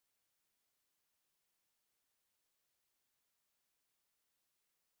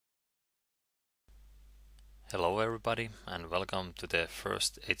Hello everybody and welcome to the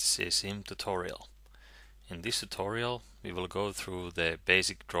first HSC Sim tutorial. In this tutorial we will go through the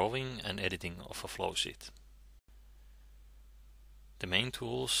basic drawing and editing of a flowsheet. The main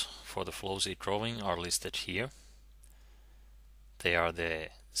tools for the flowsheet drawing are listed here. They are the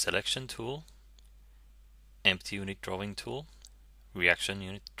selection tool, empty unit drawing tool, reaction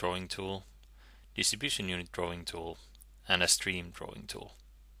unit drawing tool, distribution unit drawing tool, and a stream drawing tool.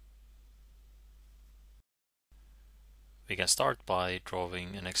 We can start by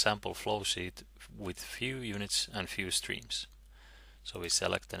drawing an example flowsheet with few units and few streams. So we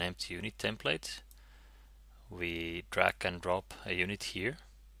select an empty unit template, we drag and drop a unit here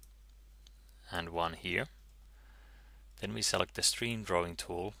and one here. Then we select the stream drawing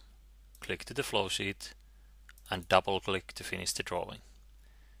tool, click to the flowsheet and double click to finish the drawing.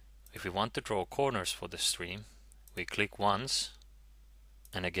 If we want to draw corners for the stream, we click once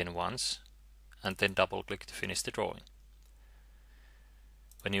and again once and then double click to finish the drawing.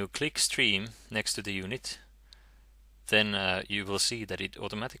 When you click stream next to the unit, then you will see that it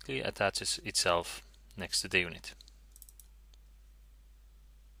automatically attaches itself next to the unit.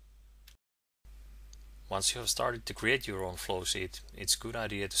 Once you have started to create your own flowsheet, it's a good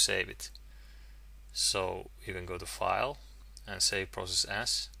idea to save it. So you can go to File and save process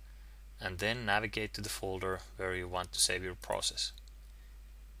as, and then navigate to the folder where you want to save your process.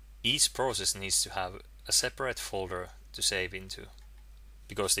 Each process needs to have a separate folder to save into,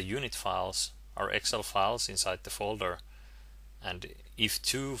 because the unit files are Excel files inside the folder, and if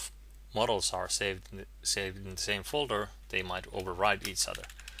two models are saved in the same folder, they might override each other.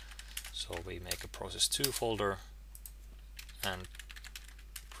 So we make a process 2 folder and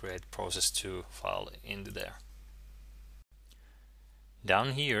create process 2 file into there.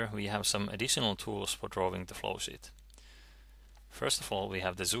 Down here we have some additional tools for drawing the flowsheet. First of all, we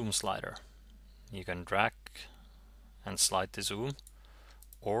have the zoom slider. You can drag and slide the zoom,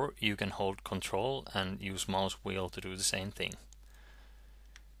 or you can hold Control and use mouse wheel to do the same thing.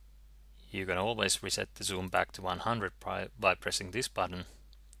 You can always reset the zoom back to 100 by pressing this button,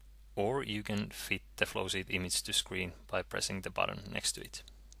 or you can fit the flowsheet image to screen by pressing the button next to it.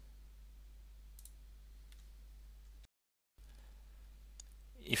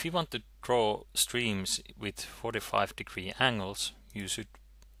 If you want to draw streams with 45-degree angles, you should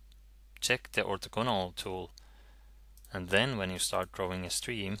check the orthogonal tool, and then when you start drawing a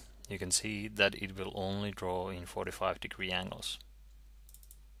stream, you can see that it will only draw in 45-degree angles.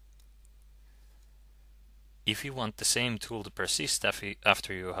 If you want the same tool to persist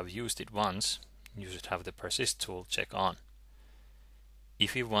after you have used it once, you should have the persist tool check on.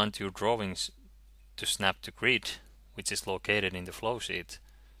 If you want your drawings to snap to grid, which is located in the flowsheet,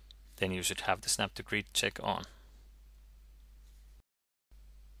 then you should have the snap to grid check on.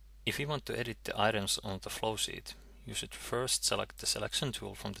 If you want to edit the items on the flowsheet, you should first select the selection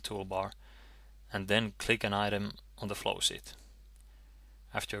tool from the toolbar and then click an item on the flowsheet.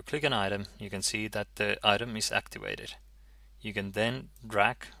 After you click an item, you can see that the item is activated. You can then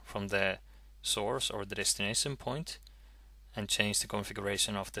drag from the source or the destination point and change the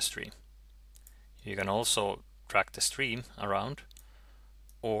configuration of the stream. You can also drag the stream around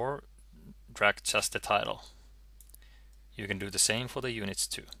or drag just the title. You can do the same for the units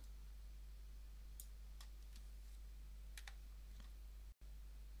too.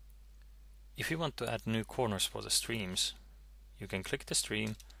 If you want to add new corners for the streams, you can click the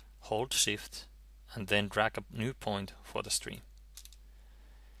stream, hold Shift, and then drag a new point for the stream.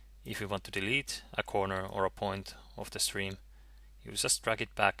 If you want to delete a corner or a point of the stream, you just drag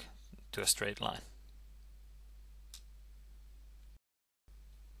it back to a straight line.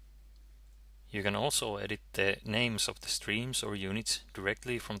 You can also edit the names of the streams or units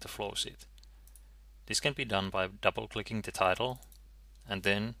directly from the flowsheet. This can be done by double-clicking the title and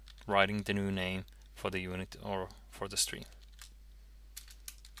then writing the new name for the unit or for the stream.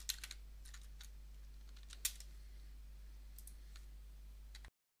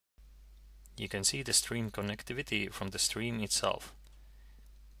 You can see the stream connectivity from the stream itself.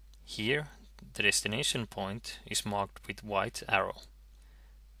 Here, the destination point is marked with white arrow,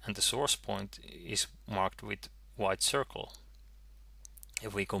 and the source point is marked with white circle.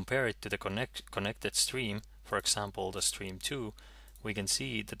 If we compare it to the connected stream, for example the stream 2, we can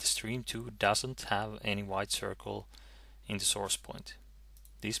see that the stream 2 doesn't have any white circle in the source point.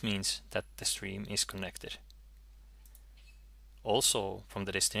 This means that the stream is connected. Also, from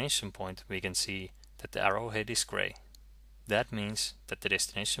the destination point, we can see that the arrowhead is gray. That means that the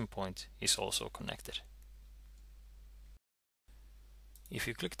destination point is also connected. If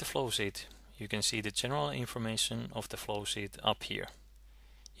you click the flowsheet, you can see the general information of the flowsheet up here.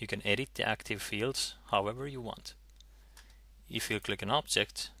 you can edit the active fields however you want. If you click an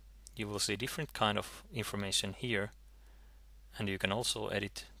object, you will see different kind of information here, and you can also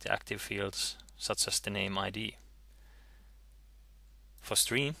edit the active fields such as the name ID. For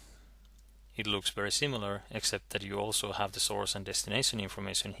stream, it looks very similar, except that you also have the source and destination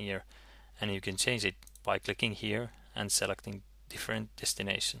information here, and you can change it by clicking here and selecting different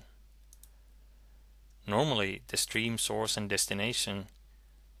destination. Normally the stream source and destination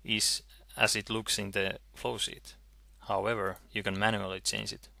is as it looks in the flowsheet. However, you can manually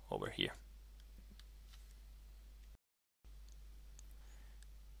change it over here.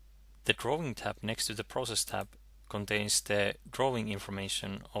 The drawing tab next to the process tab contains the drawing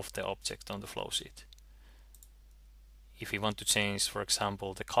information of the object on the flowsheet. If we want to change, for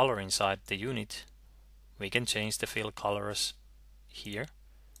example, the color inside the unit, we can change the fill colors here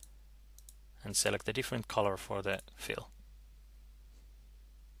and select a different color for the fill.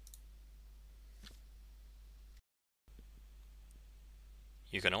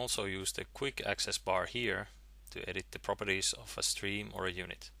 You can also use the quick access bar here to edit the properties of a stream or a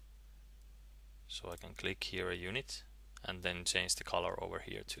unit. So I can click here a unit and then change the color over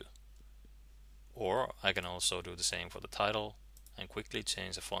here too. Or I can also do the same for the title and quickly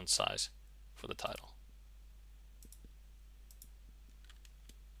change the font size for the title.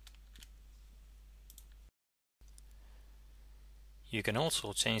 You can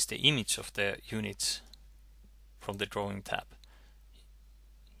also change the image of the units from the drawing tab.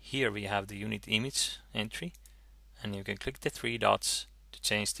 Here we have the unit image entry, and you can click the three dots to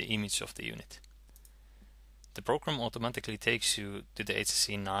change the image of the unit. The program automatically takes you to the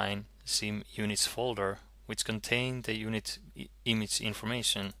HSC 9 Sim units folder, which contain the unit image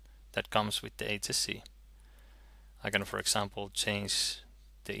information that comes with the HSC. I can, for example, change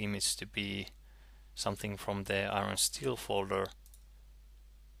the image to be something from the iron steel folder,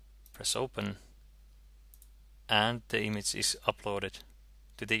 press open, and the image is uploaded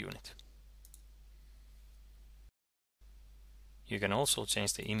to the unit. You can also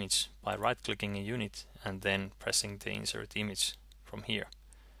change the image by right-clicking a unit and then pressing the insert image from here.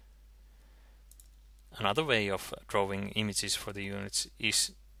 Another way of drawing images for the units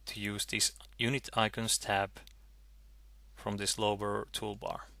is to use this Unit Icons tab from this lower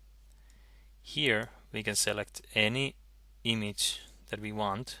toolbar. Here we can select any image that we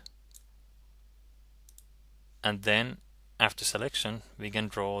want, and then after selection we can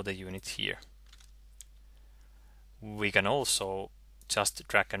draw the unit here. We can also just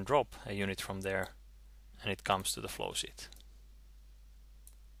drag and drop a unit from there and it comes to the flowsheet.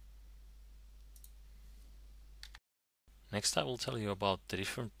 Next I will tell you about the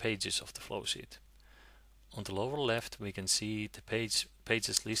different pages of the flowsheet. On the lower left we can see the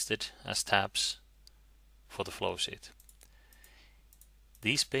pages listed as tabs for the flowsheet.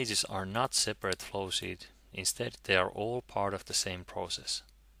 These pages are not separate flowsheet, instead they are all part of the same process.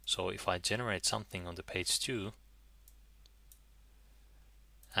 So if I generate something on the page 2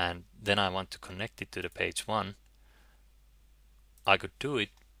 and then I want to connect it to the page 1, I could do it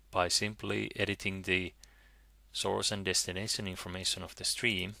by simply editing the source and destination information of the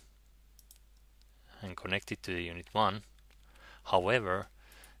stream and connect it to the unit 1. However,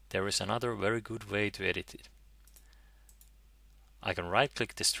 there is another very good way to edit it. I can right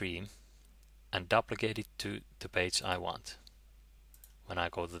click the stream and duplicate it to the page I want. When I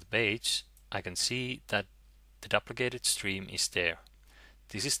go to the page, I can see that the duplicated stream is there.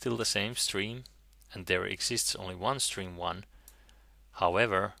 This is still the same stream and there exists only one stream 1.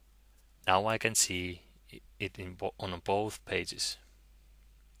 However, now I can see it on both pages,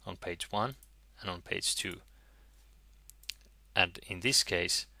 on page 1 and on page 2. And in this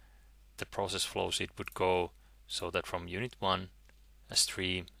case, the process flowsheet would go so that from unit 1 a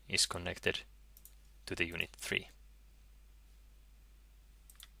stream is connected to the unit 3.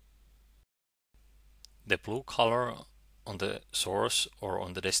 The blue color on the source or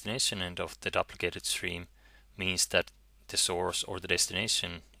on the destination end of the duplicated stream means that the source or the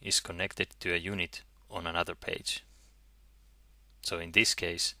destination is connected to a unit on another page. So in this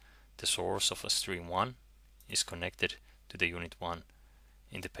case, the source of a stream 1 is connected to the unit 1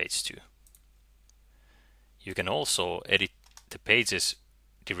 in the page 2. You can also edit the pages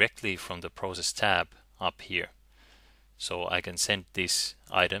directly from the process tab up here. So I can send this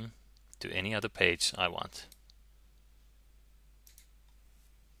item to any other page I want.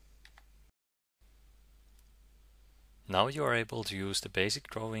 Now you are able to use the basic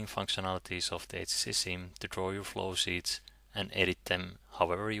drawing functionalities of the HSC Sim to draw your flow sheets and edit them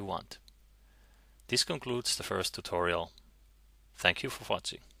however you want. This concludes the first tutorial. Thank you for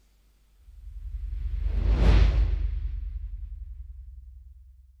watching.